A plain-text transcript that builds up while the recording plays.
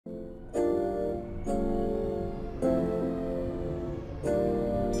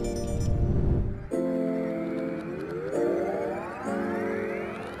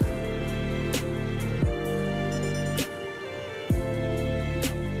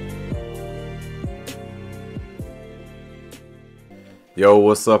Yo,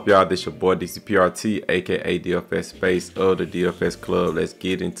 what's up, y'all? This your boy DCPRT, aka DFS Space of the DFS Club. Let's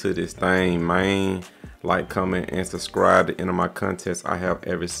get into this thing, man. Like, comment, and subscribe to enter my contests I have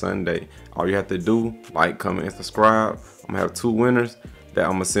every Sunday. All you have to do, like, comment, and subscribe. I'm gonna have 2 winners that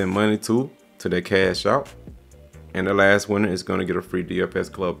I'm gonna send money to their cash out. And the last winner is gonna get a free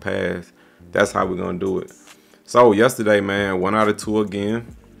DFS Club pass. That's how we're gonna do it. So yesterday, man, 1 out of 2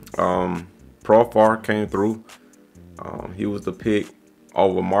 again. Profar came through. He was the pick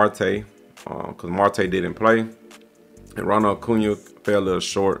over Marte, because Marte didn't play, and Ronald Acuna fell a little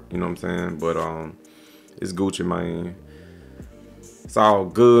short, you know what I'm saying, but it's Gucci, man. It's all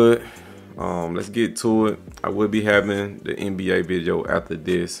good. Let's get to it. I will be having the NBA video after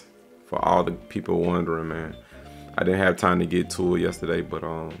this for all the people wondering, man. I didn't have time to get to it yesterday, but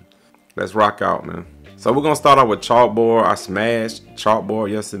let's rock out, man. So we're gonna start off with chalkboard. I smashed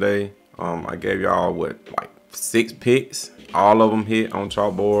chalkboard yesterday. I gave y'all what, like 6 picks. All of them hit on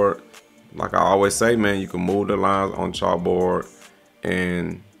chalkboard. Like I always say, man, you can move the lines on chalkboard,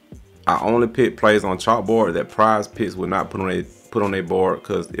 and I only pick plays on chalkboard that Prizepicks would not put on their board.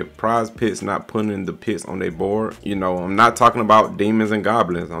 Because if Prizepicks not putting the picks on their board, you know, I'm not talking about demons and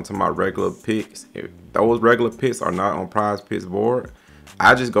goblins. I'm talking about regular picks. If those regular picks are not on Prizepicks board,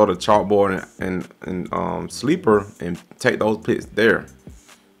 I just go to chalkboard and sleeper and take those picks there.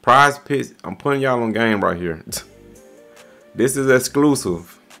 Prizepicks, I'm putting y'all on game right here. This is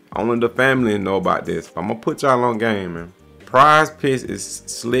exclusive. Only the family know about this. I'm gonna put y'all on game, man. Prizepicks is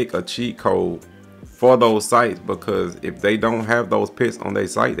slick, a cheat code for those sites, because if they don't have those picks on their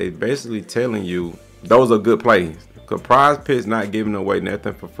site, they basically telling you those are good plays. Cause Prizepicks not giving away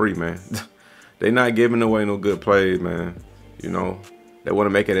nothing for free, man. They not giving away no good plays, man. You know, they want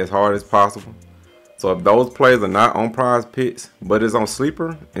to make it as hard as possible. So if those plays are not on Prizepicks, but it's on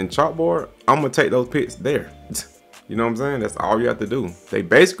sleeper and chalkboard, I'm gonna take those picks there. You know what I'm saying? That's all you have to do. They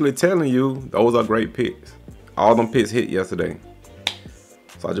basically telling you those are great picks. All them picks hit yesterday.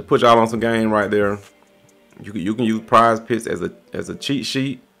 So I just put y'all on some game right there. You can use Prizepicks as a cheat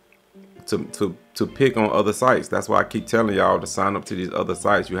sheet to pick on other sites. That's why I keep telling y'all to sign up to these other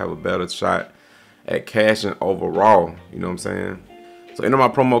sites. You have a better shot at cashing overall. You know what I'm saying? So enter my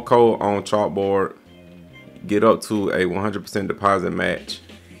promo code on chalkboard. Get up to a 100% deposit match,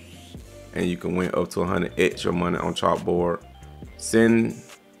 and you can win up to 100 extra money on chalkboard. Send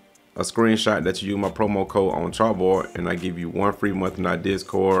a screenshot that you use my promo code on chalkboard, and I give you 1 free month in our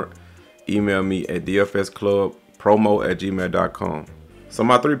Discord. Email me at dfsclubpromo@gmail.com. So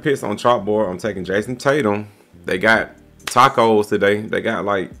my 3 picks on chalkboard, I'm taking Jason Tatum. They got tacos today. They got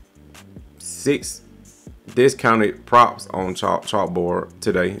like 6 discounted props on chalkboard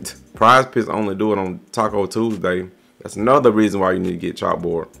today. Prizepicks only do it on Taco Tuesday. That's another reason why you need to get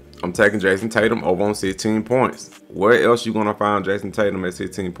chalkboard. I'm taking Jason Tatum over on 16 points. Where else you gonna find Jason Tatum at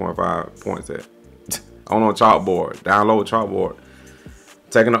 16.5 points at? on chalkboard. Download chalkboard.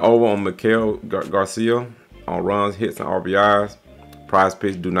 Taking it over on Miguel Garcia on runs, hits, and RBIs.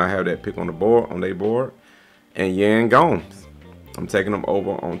 Prizepicks do not have that pick on the board, on their board. And Yan Gomes, I'm taking them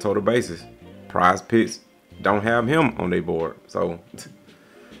over on total bases. Prizepicks don't have him on their board, so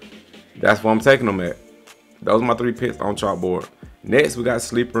that's where I'm taking them at. Those are my 3 picks on chalkboard. Next, we got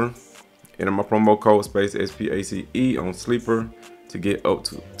sleeper. Enter my promo code space SPACE on sleeper to get up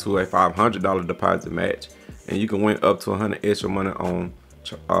to a $500 deposit match, and you can win up to 100 extra money on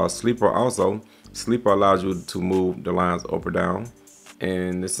sleeper. Also, sleeper allows you to move the lines up or down,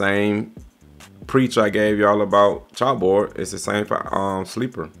 and the same preach I gave y'all about chalkboard, it's the same for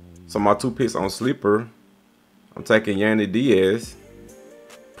sleeper. So my 2 picks on sleeper, I'm taking Yandy Diaz.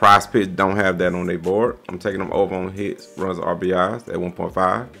 Prizepicks don't have that on their board. I'm taking them over on hits, runs, RBIs at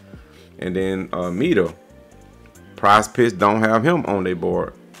 1.5. And then Mito. Prizepicks don't have him on their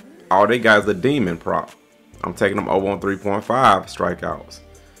board. All they got is a demon prop. I'm taking them over on 3.5 strikeouts.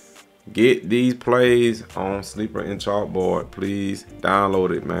 Get these plays on sleeper and chalkboard. Please download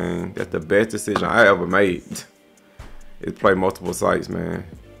it, man. That's the best decision I ever made. Is play multiple sites, man.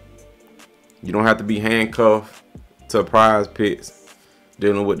 You don't have to be handcuffed to Prizepicks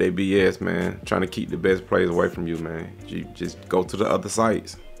dealing with their BS, man. Trying to keep the best plays away from you, man. You just go to the other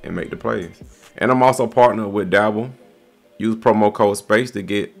sites and make the plays. And I'm also partnered with Dabble. Use promo code SPACE to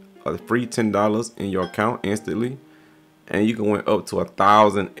get a free $10 in your account instantly. And you can win up to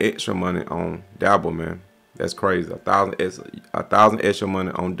 1,000 extra money on Dabble, man. That's crazy. 1,000 extra money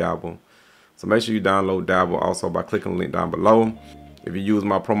on Dabble. So make sure you download Dabble also by clicking the link down below. If you use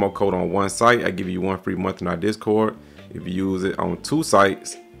my promo code on one site, I give you 1 free month in our Discord. If you use it on 2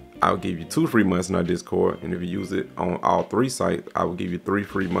 sites, I'll give you 2 free months in our Discord. And if you use it on all 3 sites, I will give you 3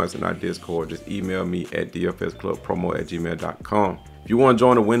 free months in our Discord. Just email me at dfsclubpromo@gmail.com. If you want to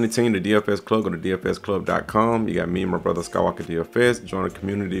join the winning team, the DFS Club, go to dfsclub.com. You got me and my brother Skywalker DFS. Join a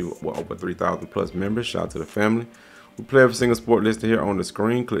community with over 3,000 plus members. Shout out to the family. We play every single sport listed here on the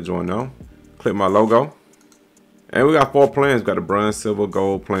screen. Click join now. Click my logo. And we got 4 plans. We got the bronze, silver,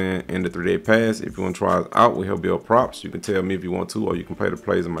 gold plan, and the 3-day pass. If you want to try us out, we help build props. You can tell me if you want to, or you can play the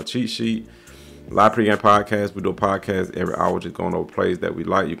plays in my cheat sheet. Live pregame podcast. We do a podcast every hour just going over plays that we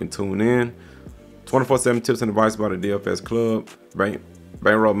like. You can tune in. 24/7 tips and advice about the DFS Club.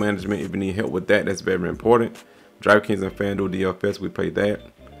 Bankroll management, if you need help with that, that's very important. DraftKings and FanDuel DFS, we play that.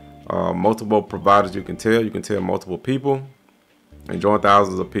 Multiple providers, you can tell multiple people. And join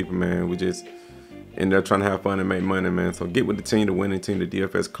thousands of people, man. We just in there trying to have fun and make money, man. So get with the team, the winning team, the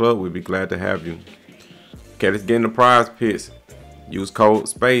DFS Club. We'd be glad to have you. Okay, let's get in the prize picks. Use code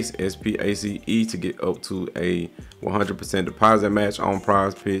SPACE, SPACE, to get up to a 100% deposit match on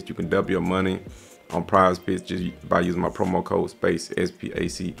prize picks. You can double your money on prize picks just by using my promo code SPACE,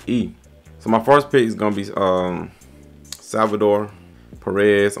 SPACE. So my first pick is going to be Salvador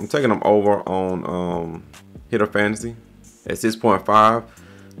Perez. I'm taking him over on Hitter Fantasy at 6.5.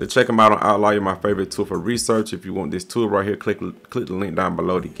 To check them out on Outlier, my favorite tool for research. If you want this tool right here, click the link down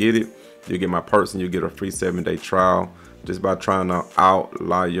below to get it. You get my perks and you get a free 7-day trial just by trying out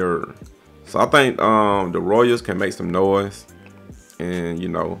Outlier. So I think the Royals can make some noise, and you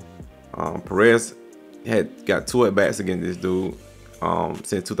know, Perez had got 2 at-bats against this dude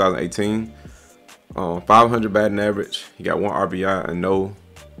since 2018. 500 batting average. He got 1 RBI and no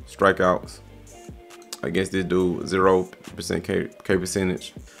strikeouts against this dude. 0% K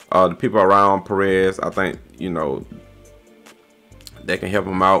percentage. The people around Perez, I think, you know, they can help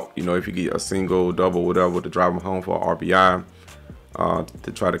him out. You know, if you get a single, double, whatever, to drive him home for an RBI,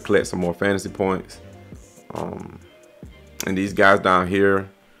 to try to collect some more fantasy points. And these guys down here,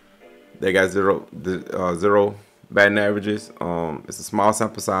 they got zero batting averages. It's a small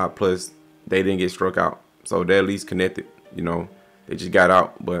sample size, plus they didn't get struck out, so they're at least connected. You know, they just got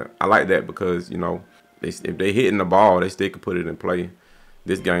out. But I like that because, you know, if they hitting the ball, they still can put it in play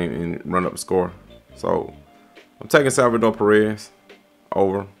this game and run up the score. So I'm taking Salvador Perez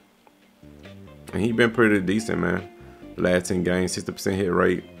over, and he been pretty decent, man. The last 10 games, 60% hit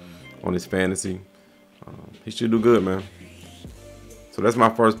rate on his fantasy. He should do good, man. So that's my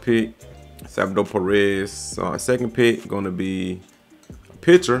first pick, Salvador Perez. Second pick gonna be a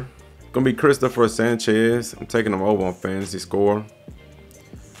pitcher. Gonna be Christopher Sanchez. I'm taking him over on fantasy score.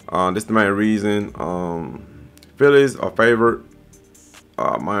 This is the main reason. Phillies are favored,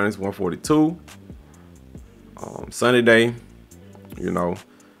 minus 142. Sunny day, you know,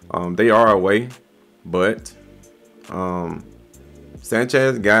 they are away, but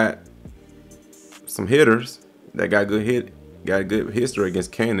Sanchez got some hitters that got good history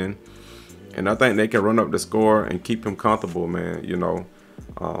against Cannon, and I think they can run up the score and keep him comfortable, man. You know,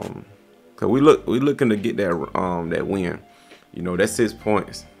 cause we looking to get that win. You know, that's 6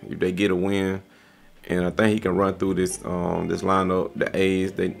 points if they get a win, and I think he can run through this this lineup. The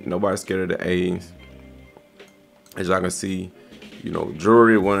A's, nobody's scared of the A's. As y'all can see, you know,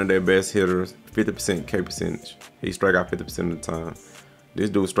 Drury, one of their best hitters, 50% K percentage. He strike out 50% of the time. This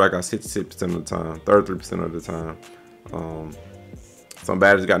dude strike out 66% of the time, 33% of the time. Some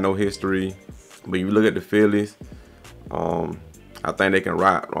batters got no history, but you look at the Phillies, I think they can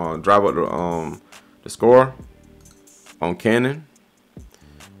drive up the score on Cannon.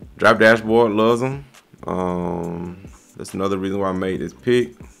 DRAFTDASHBOARD loves them. That's another reason why I made this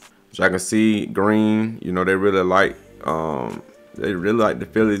pick. As I can see, Green, you know, they really like the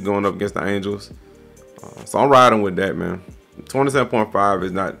Phillies going up against the Angels. So I'm riding with that, man. 27.5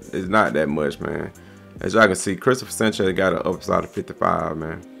 is not that much, man. As y'all can see, Christopher Sanchez got an upside of 55,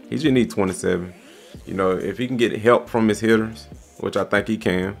 man. He just needs 27. You know, if he can get help from his hitters, which I think he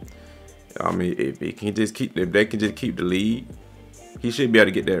can. I mean, if they can just keep the lead, he should be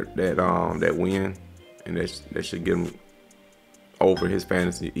able to get that win, and that should get him over his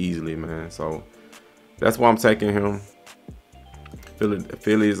fantasy easily, man. So that's why I'm taking him.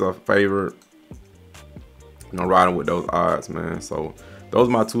 Phillies are favored, and I'm riding with those odds, man. So those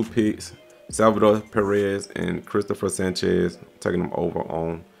are my 2 picks: Salvador Perez and Christopher Sanchez. I'm taking them over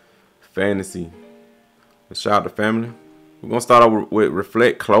on fantasy. Let's shout out the family. We're gonna start off with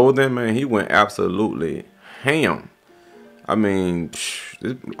Reflect Clothing, man. He went absolutely ham. I mean,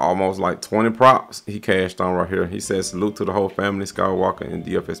 this almost like 20 props he cashed on right here. He says salute to the whole family, Skywalker and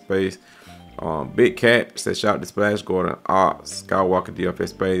DFS Space. Big Cat says shout out to Splash Gordon, Skywalker DFS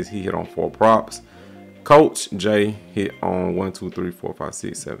Space. He hit on 4 props. Coach J hit on 1, 2, 3, 4, 5,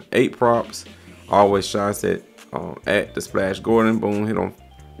 6, 7, 8 props. Always shots at the Splash Gordon. Boom, hit on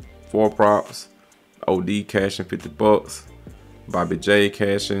 4 props. OD cashing $50. Bobby J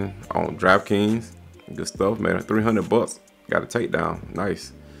cashing on DraftKings. Good stuff, man. 300 bucks. Got a takedown.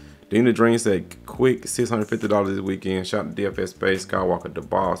 Nice. Dean the Dream said quick $650 this weekend. Shout out to DFS Space, Skywalker, The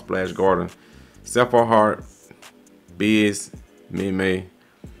Ball, Splash Garden, Sapphire Heart, Biz, Mlb.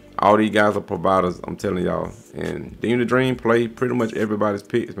 All these guys are providers, I'm telling y'all. And Dean the Dream played pretty much everybody's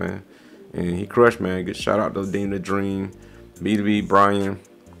picks, man. And he crushed, man. Good shout out to Dean the Dream. Mlb Brian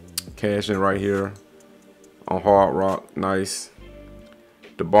cashing right here on Hard Rock. Nice.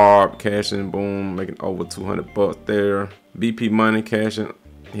 The Barb cashing, boom, making over 200 bucks there. BP Money cashing,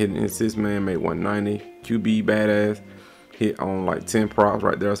 hitting in 6-man, made 190. QB Badass hit on like 10 props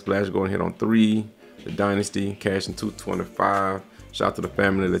right there. Splash Golden hit on 3. The Dynasty cashing 225. Shout out to the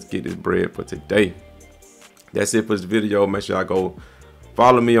family. Let's get this bread for today. That's it for this video. Make sure y'all go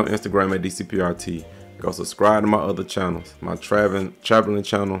follow me on Instagram at DCPRT. Go subscribe to my other channels. My traveling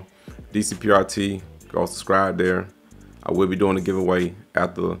channel, DCPRT. Go subscribe there. I will be doing a giveaway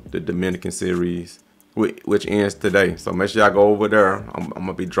after the Dominican series, which ends today. So make sure y'all go over there. I'm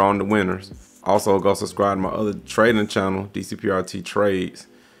gonna be drawing the winners. Also, go subscribe to my other trading channel, DCPRT Trades.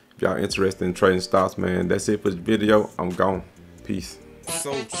 If y'all interested in trading stocks, man. That's it for this video. I'm gone. Peace.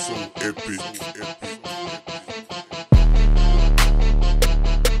 So epic.